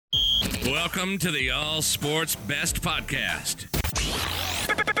Welcome to the All Sports Best Podcast.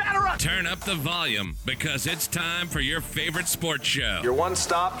 Turn up the volume because it's time for your favorite sports show. Your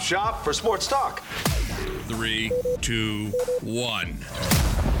one-stop shop for sports talk. 3, 2, 1.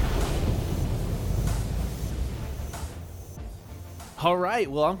 All right.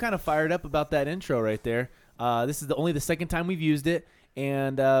 Well, I'm kind of fired up about that intro right there. This is only the second time we've used it,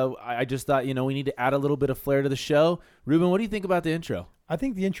 and I just thought, we need to add a little bit of flair to the show. Ruben, what do you think about the intro? I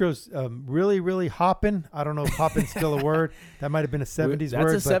think the intro's really, really hopping. I don't know if hopping's still a word. That might have been a 70s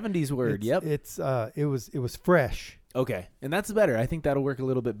word. That's a 70s word. Yep. It was fresh. Okay, and that's better. I think that'll work a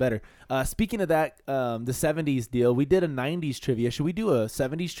little bit better. Speaking of that, the 70s deal, we did a 90s trivia. Should we do a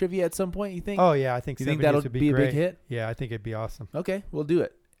 70s trivia at some point, you think? Oh, yeah, I think 70s think that'll would be be a great. big hit? Yeah, I think it'd be awesome. Okay, we'll do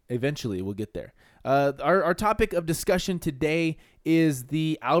it. Eventually, we'll get there. Our topic of discussion today is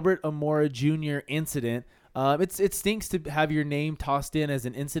the Albert Amora Jr. incident. It stinks to have your name tossed in as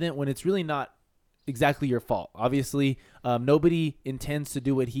an incident when it's really not exactly your fault. Obviously, nobody intends to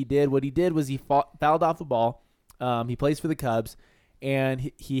do what he did. What he did was he fouled off a ball. He plays for the Cubs,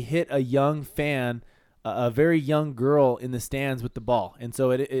 and he hit a young fan, a very young girl in the stands with the ball. And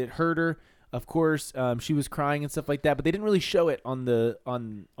so it hurt her. Of course, she was crying and stuff like that, but they didn't really show it on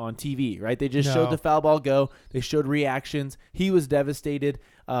TV, right? They just showed the foul ball go. They showed reactions. He was devastated.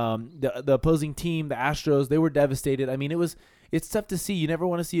 The opposing team, the Astros, they were devastated. I mean, it's tough to see. You never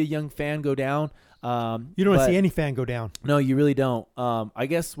want to see a young fan go down. You don't want to see any fan go down. No, you really don't. I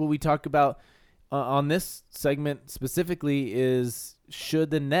guess what we talk about on this segment specifically is,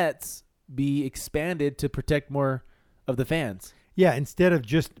 should the nets be expanded to protect more of the fans? Yeah, instead of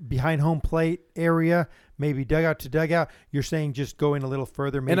just behind home plate area, maybe dugout to dugout, you're saying just going a little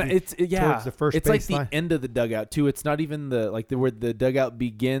further, maybe towards the first baseline. It's like the end of the dugout too. It's not even where the dugout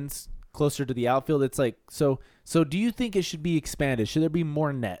begins, closer to the outfield. It's like so. Do you think it should be expanded? Should there be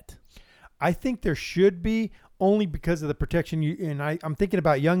more net? I think there should be, only because of the protection. I'm thinking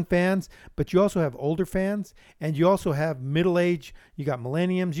about young fans, but you also have older fans, and you also have middle age. You got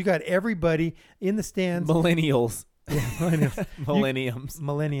millenniums. You got everybody in the stands. Millennials. Yeah, millenniums.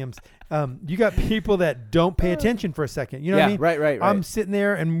 You got people that don't pay attention for a second. You know what I mean? Right. I'm sitting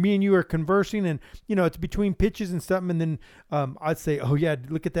there, and me and you are conversing, and it's between pitches and something, and then I'd say, "Oh yeah,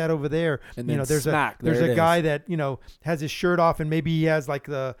 look at that over there." And then there's a guy that has his shirt off, and maybe he has like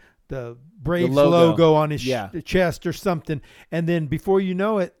the Braves logo on his chest or something, and then before you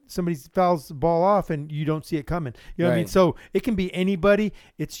know it, somebody fouls the ball off and you don't see it coming. You know what I mean? So it can be anybody.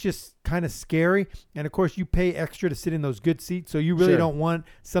 It's just kind of scary, and of course you pay extra to sit in those good seats, so you really don't want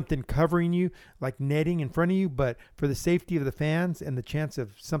something covering you like netting in front of you. But for the safety of the fans and the chance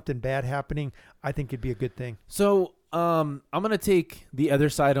of something bad happening, I think it'd be a good thing. So I'm going to take the other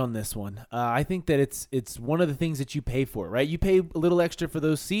side on this one. I think that it's one of the things that you pay for, right? You pay a little extra for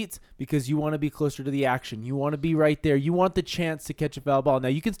those seats because you want to be closer to the action. You want to be right there. You want the chance to catch a foul ball. Now,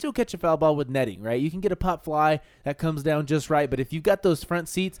 you can still catch a foul ball with netting, right? You can get a pop fly that comes down just right. But if you've got those front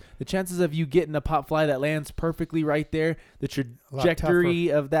seats, the chances of you getting a pop fly that lands perfectly right there, the trajectory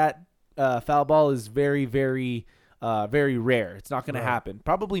of that foul ball is very, very, very rare. It's not going to happen.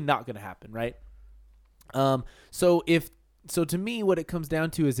 Probably not going to happen, right? So to me, what it comes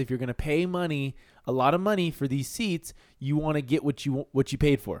down to is, if you're going to pay a lot of money for these seats, you want to get what you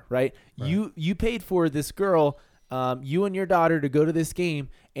paid for, right? You paid for this girl, you and your daughter, to go to this game,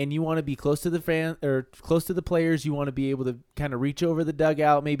 and you want to be close to the fan or close to the players. You want to be able to kind of reach over the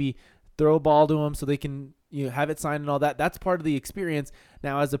dugout, maybe throw a ball to them so they can have it signed and all that. That's part of the experience.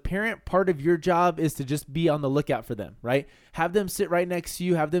 Now, as a parent, part of your job is to just be on the lookout for them, right? Have them sit right next to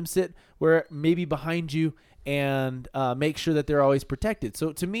you. Have them sit where maybe behind you, and make sure that they're always protected.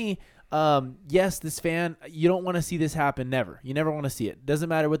 So to me, yes, this fan, you don't want to see this happen. Never. You never want to see it. Doesn't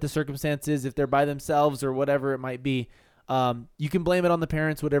matter what the circumstances, if they're by themselves or whatever it might be. You can blame it on the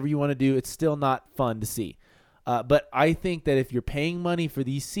parents, whatever you want to do. It's still not fun to see. But I think that if you're paying money for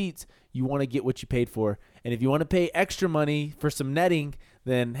these seats, you want to get what you paid for. And if you want to pay extra money for some netting,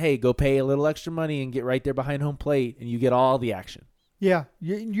 then, hey, go pay a little extra money and get right there behind home plate, and you get all the action. Yeah,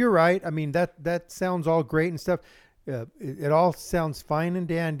 you're right. I mean, that sounds all great and stuff. It all sounds fine and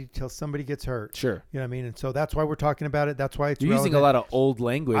dandy till somebody gets hurt. Sure. You know what I mean? And so that's why we're talking about it. That's why it's You're using a lot of old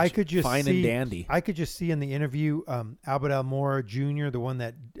language. I could just fine and dandy. I could just see in the interview, Albert Almora Jr., the one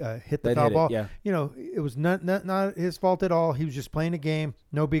that hit the foul ball. Yeah. It was not his fault at all. He was just playing a game.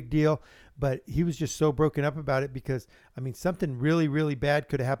 No big deal. But he was just so broken up about it because, I mean, something really, really bad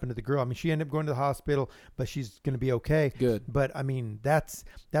could have happened to the girl. I mean, she ended up going to the hospital, but she's going to be okay. Good. But, I mean, that's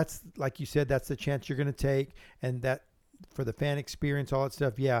like you said, that's the chance you're going to take. And that for the fan experience, all that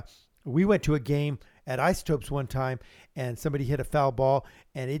stuff. Yeah. We went to a game at Isotopes one time, and somebody hit a foul ball,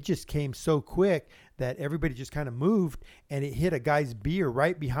 and it just came so quick that everybody just kind of moved, and it hit a guy's beer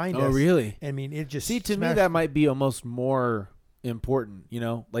right behind us. Oh, really? I mean, it just to me that might be almost more important.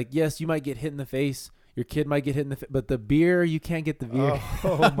 Like, yes, you might get hit in the face. Your kid might get hit in the face, but the beer, you can't get the beer.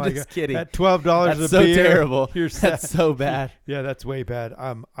 Oh my God. Kidding. At $12 that's a so beer. Terrible. You're that's so bad. Yeah, that's way bad.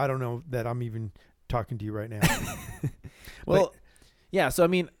 I don't know that I'm even talking to you right now. Well, yeah. So I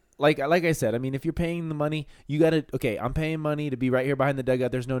mean, like I said, I mean, if you're paying the money, you got to. Okay, I'm paying money to be right here behind the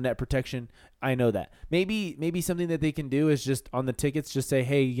dugout. There's no net protection. I know that. Maybe something that they can do is just on the tickets, just say,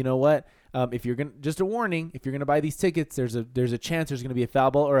 hey, you know what? If you're gonna, just a warning, if you're gonna buy these tickets, there's a chance there's gonna be a foul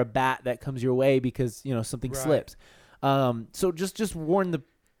ball or a bat that comes your way because something slips. So just warn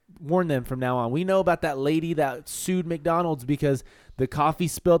them from now on. We know about that lady that sued McDonald's because the coffee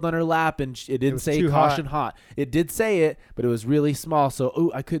spilled on her lap and it didn't say caution hot. It did say it, but it was really small.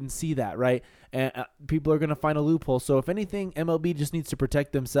 So, I couldn't see that, right? And people are going to find a loophole. So if anything, MLB just needs to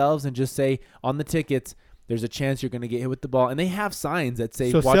protect themselves and just say on the tickets, there's a chance you're going to get hit with the ball. And they have signs that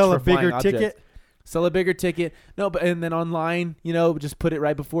say, watch sell for a bigger flying ticket. objects. Sell a bigger ticket. No, but and then online, just put it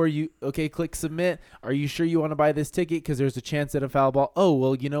right before you. Okay, click submit. Are you sure you want to buy this ticket? Because there's a chance at a foul ball. Oh,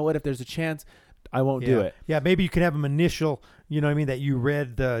 well, you know what? If there's a chance, I won't do it. Yeah, maybe you can have them initial, that you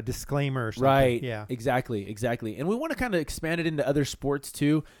read the disclaimer or something. Right. Yeah. Exactly. And we want to kind of expand it into other sports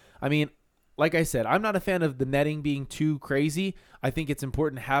too. I mean, like I said, I'm not a fan of the netting being too crazy. I think it's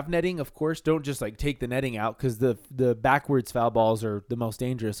important to have netting. Of course, don't just take the netting out because the backwards foul balls are the most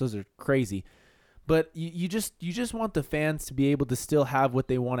dangerous. Those are crazy. But you just want the fans to be able to still have what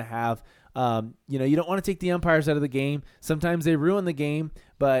they want to have. You don't want to take the umpires out of the game. Sometimes they ruin the game,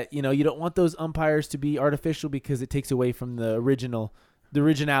 but you don't want those umpires to be artificial because it takes away from the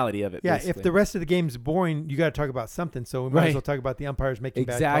originality of it. Yeah, basically. if the rest of the game's boring, you got to talk about something. So we might as well talk about the umpires making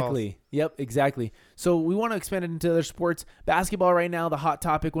bad calls. Exactly. Yep, exactly. So we want to expand it into other sports. Basketball right now, the hot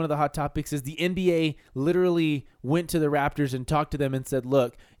topic, one of the hot topics is the NBA literally went to the Raptors and talked to them and said,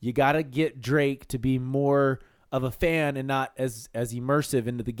 look, you got to get Drake to be more of a fan and not as immersive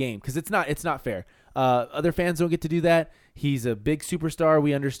into the game because it's not fair. Other fans don't get to do that. He's a big superstar.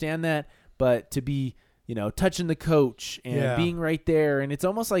 We understand that. But to be touching the coach and being right there. And it's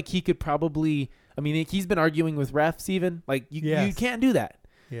almost like he could probably, he's been arguing with refs even. Like, you can't do that.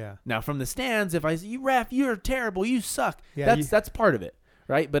 Yeah. Now, from the stands, if I say, you ref, you're terrible, you suck. Yeah, that's part of it,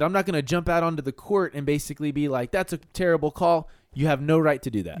 right? But I'm not going to jump out onto the court and basically be like, that's a terrible call. You have no right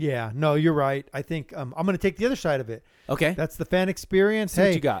to do that. Yeah. No, you're right. I think I'm going to take the other side of it. Okay. That's the fan experience. See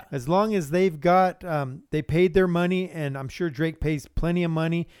what you got. As long as they've got, they paid their money, and I'm sure Drake pays plenty of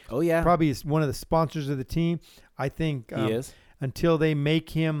money. Oh, yeah. Probably is one of the sponsors of the team. I think he is. Until they make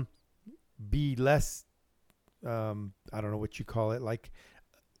him be less, I don't know what you call it, like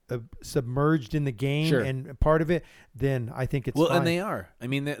submerged in the game and part of it, then I think it's fine. And they are. The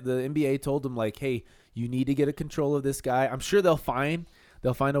NBA told them, like, hey, you need to get a control of this guy. I'm sure they'll find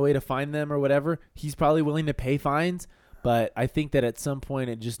a way to find them or whatever. He's probably willing to pay fines, but I think that at some point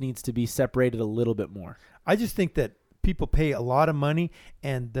it just needs to be separated a little bit more. I just think that people pay a lot of money,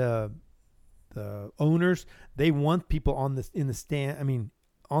 and the owners, they want people on in the stand.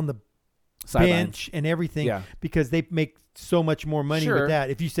 On the bench and everything, because they make so much more money with that.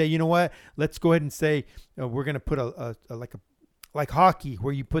 If you say, you know what, let's go ahead and say we're going to put a like hockey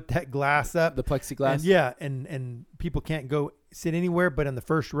where you put that glass up, the plexiglass, and people can't go sit anywhere but in the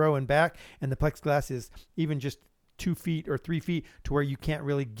first row and back, and the plexiglass is even just 2 feet or 3 feet to where you can't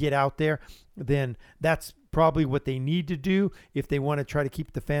really get out there, then that's probably what they need to do if they want to try to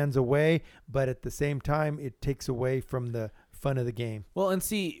keep the fans away. But at the same time, it takes away from the fun of the game. Well, and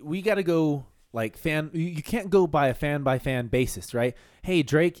see, we got to go you can't go by a fan basis, right? Hey,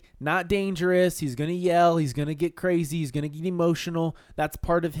 Drake, not dangerous. He's going to yell. He's going to get crazy. He's going to get emotional. That's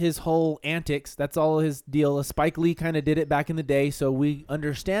part of his whole antics. That's all his deal. Spike Lee kind of did it back in the day, so we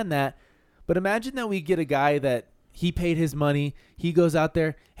understand that. But imagine that we get a guy that he paid his money. He goes out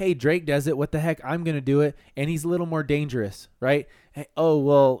there. Hey, Drake does it. What the heck? I'm going to do it. And he's a little more dangerous, right? Hey, oh,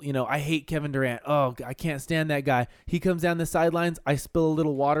 well, I hate Kevin Durant. Oh, I can't stand that guy. He comes down the sidelines. I spill a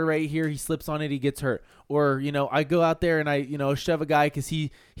little water right here. He slips on it. He gets hurt. Or, I go out there and I, shove a guy because he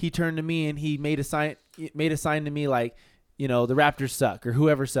turned to me and he made a sign to me like, the Raptors suck or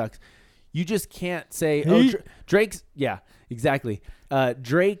whoever sucks. You just can't say, Drake's, yeah, exactly.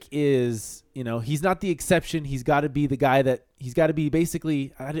 Drake is, he's not the exception. He's got to be the guy he's got to be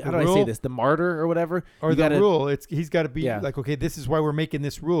basically, how do I say this? The martyr or whatever? Or the rule. He's got to be like, okay, this is why we're making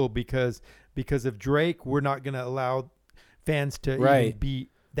this rule because of Drake, we're not going to allow fans to even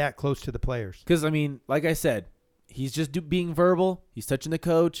be that close to the players. Because, like I said, he's just being verbal. He's touching the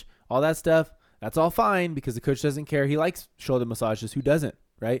coach, all that stuff. That's all fine because the coach doesn't care. He likes shoulder massages. Who doesn't,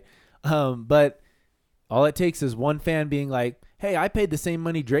 right? But all it takes is one fan being like, hey, I paid the same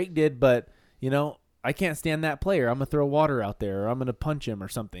money Drake did, but, I can't stand that player. I'm going to throw water out there, or I'm going to punch him or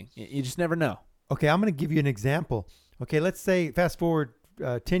something. You just never know. Okay, I'm going to give you an example. Okay, let's say fast forward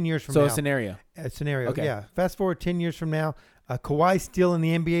 10 years from now. So a scenario. Okay. Yeah. Fast forward 10 years from now. Kawhi's still in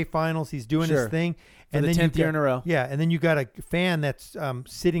the NBA Finals. He's doing his thing. And then 10th year in a row. Yeah, and then you got a fan that's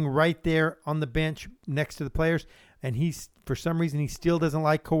sitting right there on the bench next to the players, and for some reason he still doesn't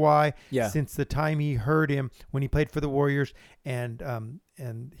like Kawhi since the time he heard him when he played for the Warriors, and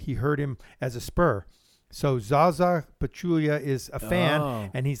he heard him as a Spur. So Zaza Pachulia is a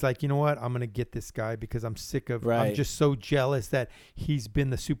fan, and he's like, you know what? I'm going to get this guy because I'm sick of I'm just so jealous that he's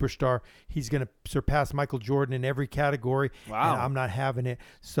been the superstar. He's going to surpass Michael Jordan in every category, and I'm not having it.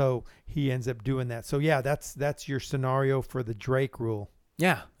 So he ends up doing that. So, yeah, that's your scenario for the Drake rule.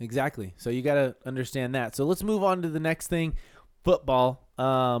 Yeah, exactly. So you got to understand that. So let's move on to the next thing, football.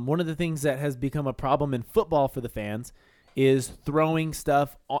 One of the things that has become a problem in football for the fans is throwing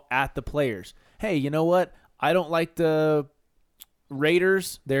stuff at the players. Hey, you know what? I don't like the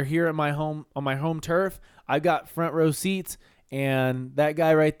Raiders. They're here at on my home turf. I got front row seats, and that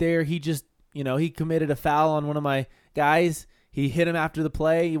guy right there, he just, he committed a foul on one of my guys. He hit him after the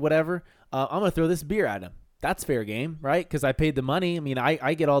play, whatever. I'm going to throw this beer at him. That's fair game, right? Because I paid the money. I mean,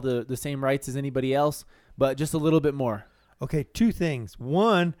 I get all the same rights as anybody else, but just a little bit more. Okay, two things.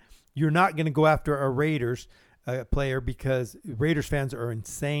 One, you're not going to go after a Raiders player because Raiders fans are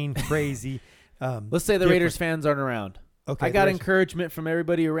insane, crazy. Let's say the Raiders fans aren't around. Okay, I got encouragement from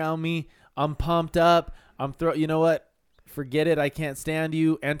everybody around me. I'm pumped up. You know what? Forget it. I can't stand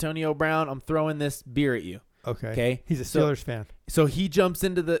you, Antonio Brown. I'm throwing this beer at you. Okay. He's a Steelers fan. So he jumps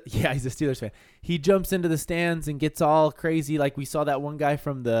into he's a Steelers fan. He jumps into the stands and gets all crazy, like we saw that one guy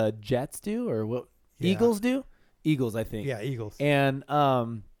from the Jets do, or what? Yeah. Eagles do? Eagles, I think. Yeah, Eagles. And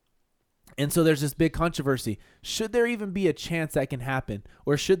so there's this big controversy. Should there even be a chance that can happen,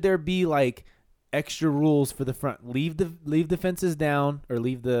 or should there be like extra rules for the front? Leave the fences down, or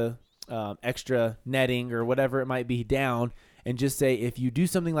leave the extra netting or whatever it might be down, and just say if you do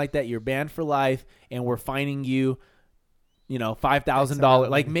something like that, you're banned for life, and we're fining you, $5,000.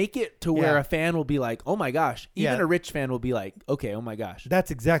 Like, make it to where a fan will be like, oh my gosh. Even a rich fan will be like, okay, oh my gosh.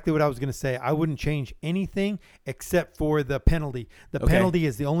 That's exactly what I was going to say. I wouldn't change anything except for the penalty. The penalty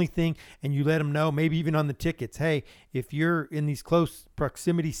is the only thing, and you let them know, maybe even on the tickets, hey, if you're in these close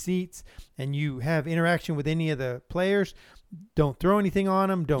proximity seats and you have interaction with any of the players, don't throw anything on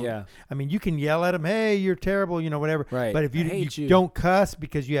them. I mean, you can yell at them, hey, you're terrible, whatever. Right. But if you don't cuss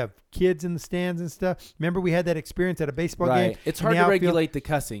because you have kids in the stands and stuff. Remember we had that experience at a baseball game? It's hard to regulate the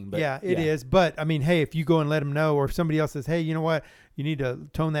cussing. But it is. But, I mean, hey, if you go and let them know, or if somebody else says, hey, you know what? You need to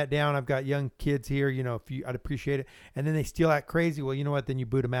tone that down. I've got young kids here. I'd appreciate it. And then they still act crazy. Well, you know what? Then you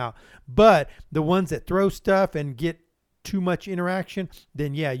boot them out. But the ones that throw stuff and get too much interaction,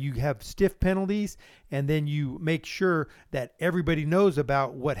 then you have stiff penalties, and then you make sure that everybody knows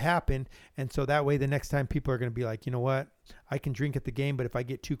about what happened, and so that way the next time people are going to be like, you know what, I can drink at the game, but if I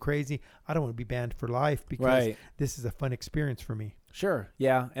get too crazy, I don't want to be banned for life because this is a fun experience for me. Sure,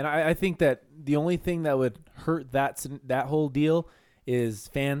 yeah, and I think that the only thing that would hurt that whole deal is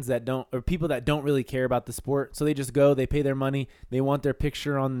fans that don't, or people that don't really care about the sport, so they just go, they pay their money, they want their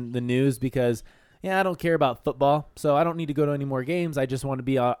picture on the news because I don't care about football, so I don't need to go to any more games. I just want to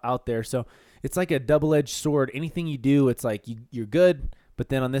be out there. So it's like a double-edged sword. Anything you do, it's like you're good, but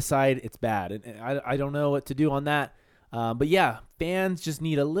then on this side, it's bad. And I don't know what to do on that. But fans just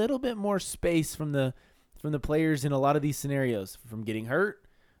need a little bit more space from the players in a lot of these scenarios, from getting hurt,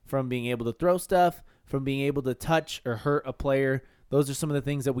 from being able to throw stuff, from being able to touch or hurt a player. Those are some of the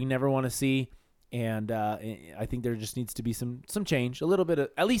things that we never want to see. And I think there just needs to be some change, a little bit of,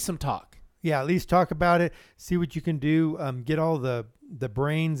 at least some talk. Yeah, at least talk about it, see what you can do, get all the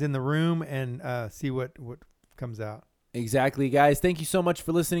brains in the room, and see what comes out. Exactly, guys. Thank you so much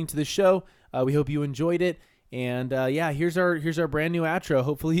for listening to the show. We hope you enjoyed it. And here's our brand new outro.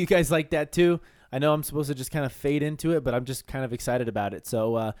 Hopefully you guys like that too. I know I'm supposed to just kind of fade into it, but I'm just kind of excited about it.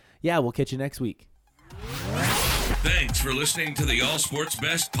 So we'll catch you next week. Thanks for listening to the All Sports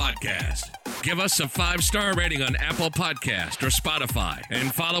Best podcast. Give us a 5-star rating on Apple Podcast or Spotify,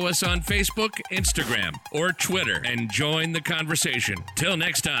 and follow us on Facebook, Instagram, or Twitter, and join the conversation. Till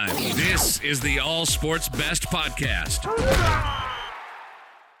next time, this is the All Sports Best podcast.